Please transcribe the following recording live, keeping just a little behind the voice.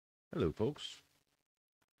Hello, folks.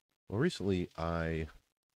 Well, recently I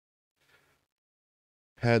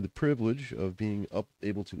had the privilege of being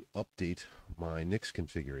able to update my Nix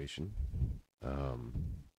configuration, um,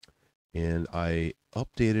 and I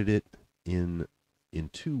updated it in in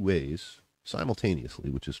two ways simultaneously,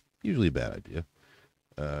 which is usually a bad idea.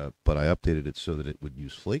 But I updated it so that it would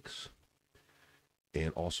use Flakes,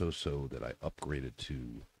 and also so that I upgraded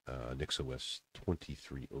to NixOS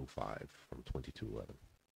 2305 from 2211.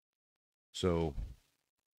 So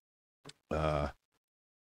uh,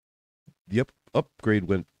 the upgrade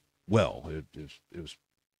went well. It was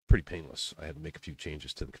pretty painless. I had to make a few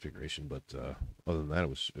changes to the configuration, but other than that, it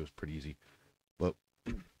was pretty easy. But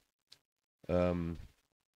um,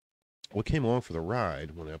 what came along for the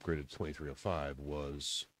ride when I upgraded to 2305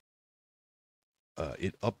 was uh,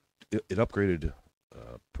 it up it upgraded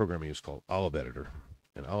programming is called Olive Editor,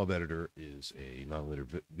 and Olive Editor is a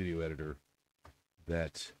nonlinear video editor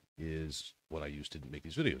that is what I use to make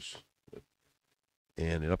these videos with.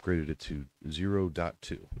 And it upgraded it to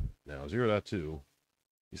 0.2. Now 0.2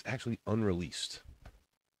 is actually unreleased.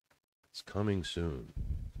 It's coming soon.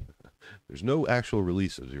 There's no actual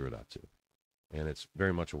release of 0.2, and it's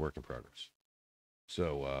very much a work in progress.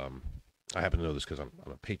 So I happen to know this because I'm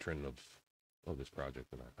a patron of this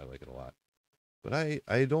project, and I like it a lot. But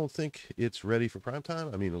I don't think it's ready for prime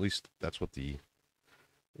time. I mean, at least that's what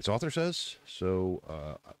its author says.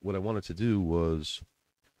 So what I wanted to do was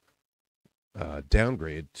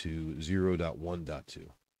downgrade to 0.1.2.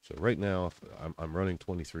 So right now, if I'm running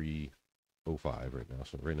 2305 right now.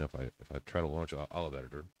 So right now, if I try to launch Olive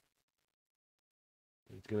Editor,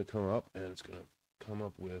 it's going to come up, and it's going to come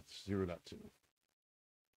up with 0.2.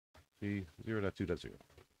 See, 0.2.0,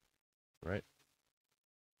 right?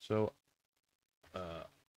 So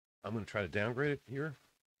I'm going to try to downgrade it here.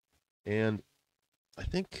 And I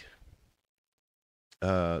think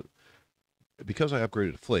because I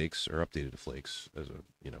upgraded to Flakes, or updated to Flakes, as a,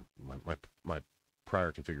 my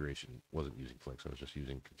prior configuration wasn't using Flakes. I was just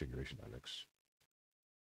using configuration.nix.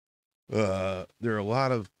 There are a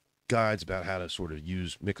lot of guides about how to sort of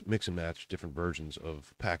use mix and match different versions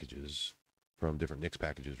of packages from different Nix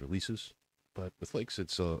packages releases. But with Flakes,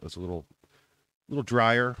 it's a little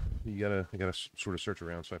drier. You gotta sort of search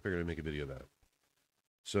around. So I figured I'd make a video about it.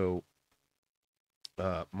 So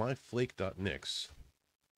my flake.nix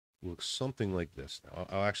looks something like this. Now,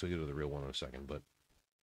 I'll actually go to the real one in a second, but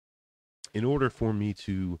in order for me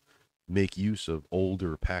to make use of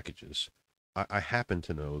older packages, I happen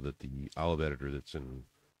to know that the Olive Editor that's in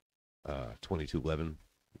 2211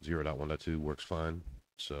 0.1.2 works fine.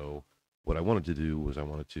 So what I wanted to do was I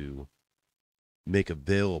wanted to make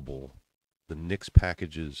available the Nix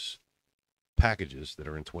packages that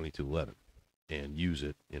are in 2211 and use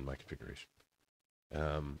it in my configuration.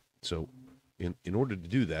 So in order to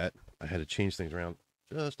do that, I had to change things around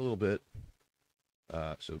just a little bit.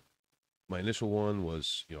 So my initial one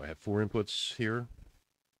was, I have 4 inputs here.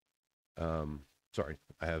 Sorry,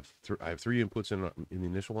 I have 3 inputs in the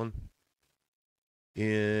initial one.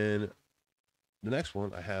 In the next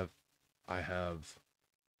one, I have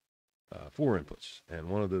 4 inputs, and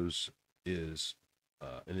one of those is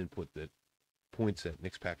an input that points at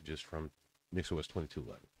Nix packages from NixOS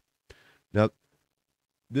 2211. Now,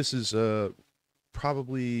 this is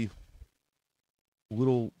probably a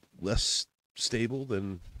little less stable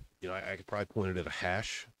than, I could probably point it at a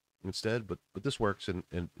hash instead, but this works, and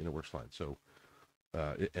it works fine. So,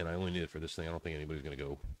 and I only need it for this thing. I don't think anybody's going to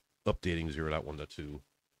go updating 0.1.2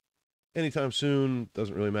 anytime soon.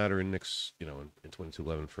 Doesn't really matter in Nix, in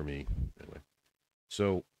 2211 for me anyway.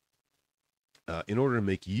 So in order to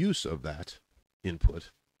make use of that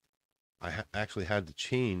input, I actually had to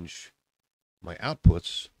change my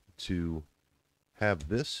outputs to have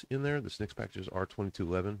this in there. This Nix packages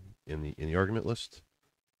R2211 in the argument list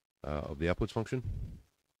of the outputs function,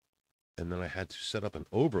 and then I had to set up an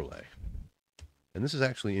overlay. And this is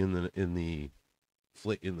actually in the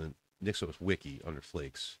NixOS wiki under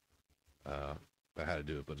Flakes about how to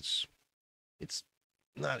do it, but it's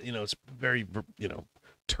not, it's very,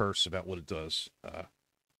 terse about what it does.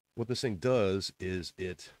 What this thing does is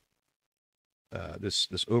it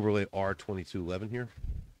this overlay R2211 here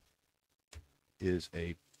is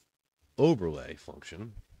a overlay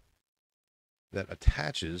function that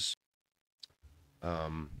attaches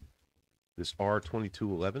this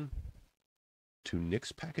R2211 to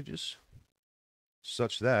Nix packages,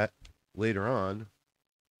 such that later on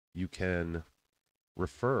you can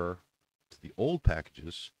refer to the old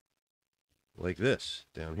packages like this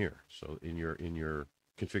down here. So in your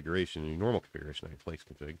configuration, in your normal configuration, I have Flakes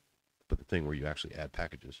config, but the thing where you actually add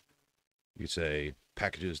packages, you could say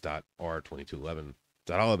packages.r2211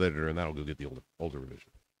 that olive editor, and that'll go get the older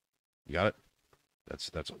revision. You got it?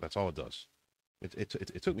 That's all it does.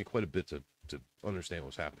 It took me quite a bit to understand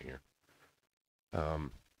what's happening here.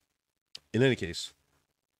 In any case,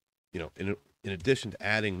 in addition to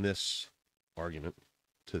adding this argument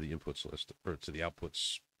to the inputs list, or to the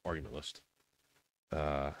outputs argument list,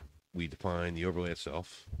 we define the overlay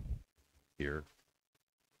itself here.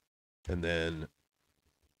 And then,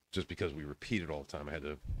 just because we repeat it all the time, I had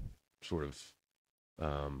to sort of, what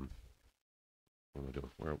am I doing?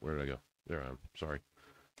 Where did I go? There I am. Sorry.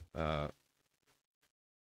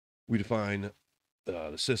 We define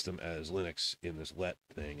the system as Linux in this let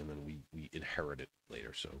thing, and then we inherit it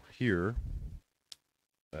later. So here,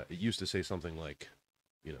 it used to say something like,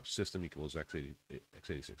 system equals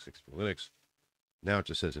x86 for Linux. Now it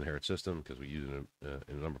just says inherit system because we use it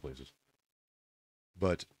in a number of places.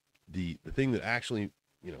 But the thing that actually,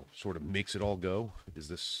 sort of makes it all go is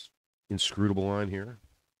this inscrutable line here,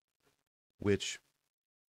 which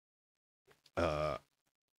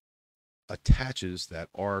attaches that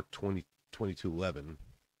R2211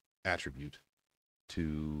 attribute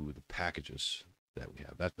to the packages that we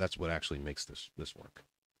have. That's what actually makes this work.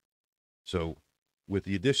 So with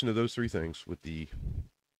the addition of those three things, with the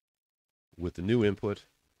new input,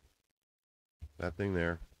 that thing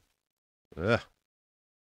there, this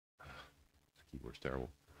keyboard's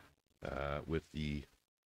terrible. With the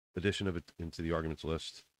addition of it into the arguments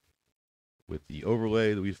list, with the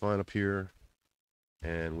overlay that we find up here,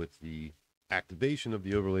 and with the activation of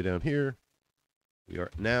the overlay down here, we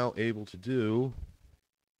are now able to do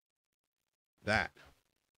that.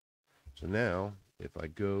 So now, if I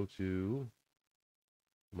go to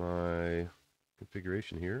my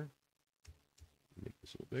configuration here, make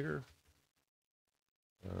this a little bigger.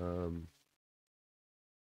 Let's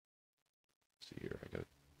see here, I got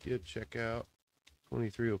git checkout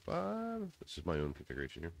 2305. This is my own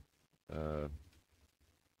configuration here.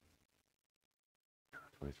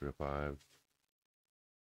 2305.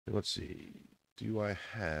 And let's see, do I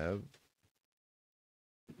have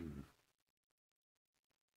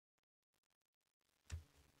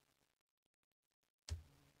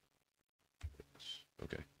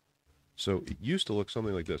okay. So it used to look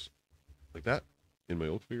something like this, like that in my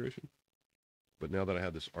old configuration. But now that I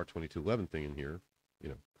have this R2211 thing in here,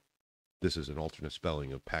 this is an alternate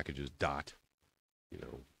spelling of packages dot,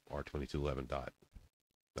 R2211 dot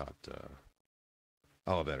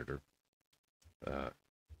olive editor.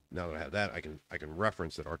 Now that I have that, I can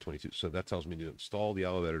reference that R22. So that tells me to install the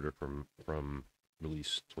olive editor from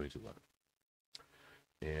release 2211.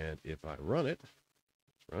 And if I run it,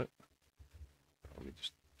 let's run it. Let me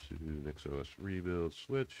just do NixOS rebuild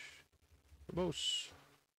switch verbose.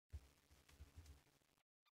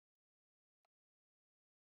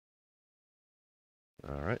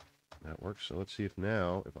 All right, that works. So let's see if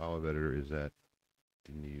olive editor is at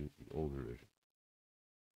the older version.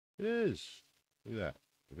 It is. Look at that.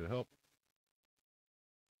 Look at help.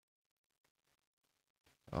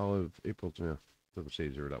 Olive April. Yeah, doesn't say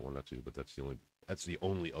 0.1.2, but that's the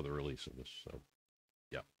only other release of this. So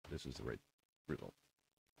yeah, this is the right result.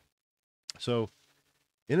 So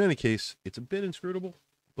in any case, it's a bit inscrutable,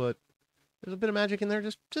 but there's a bit of magic in there.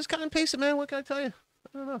 Just cut and paste it, man. What can I tell you?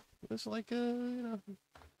 I don't know. It's like code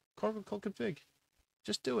config.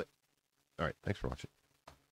 Just do it. All right. Thanks for watching.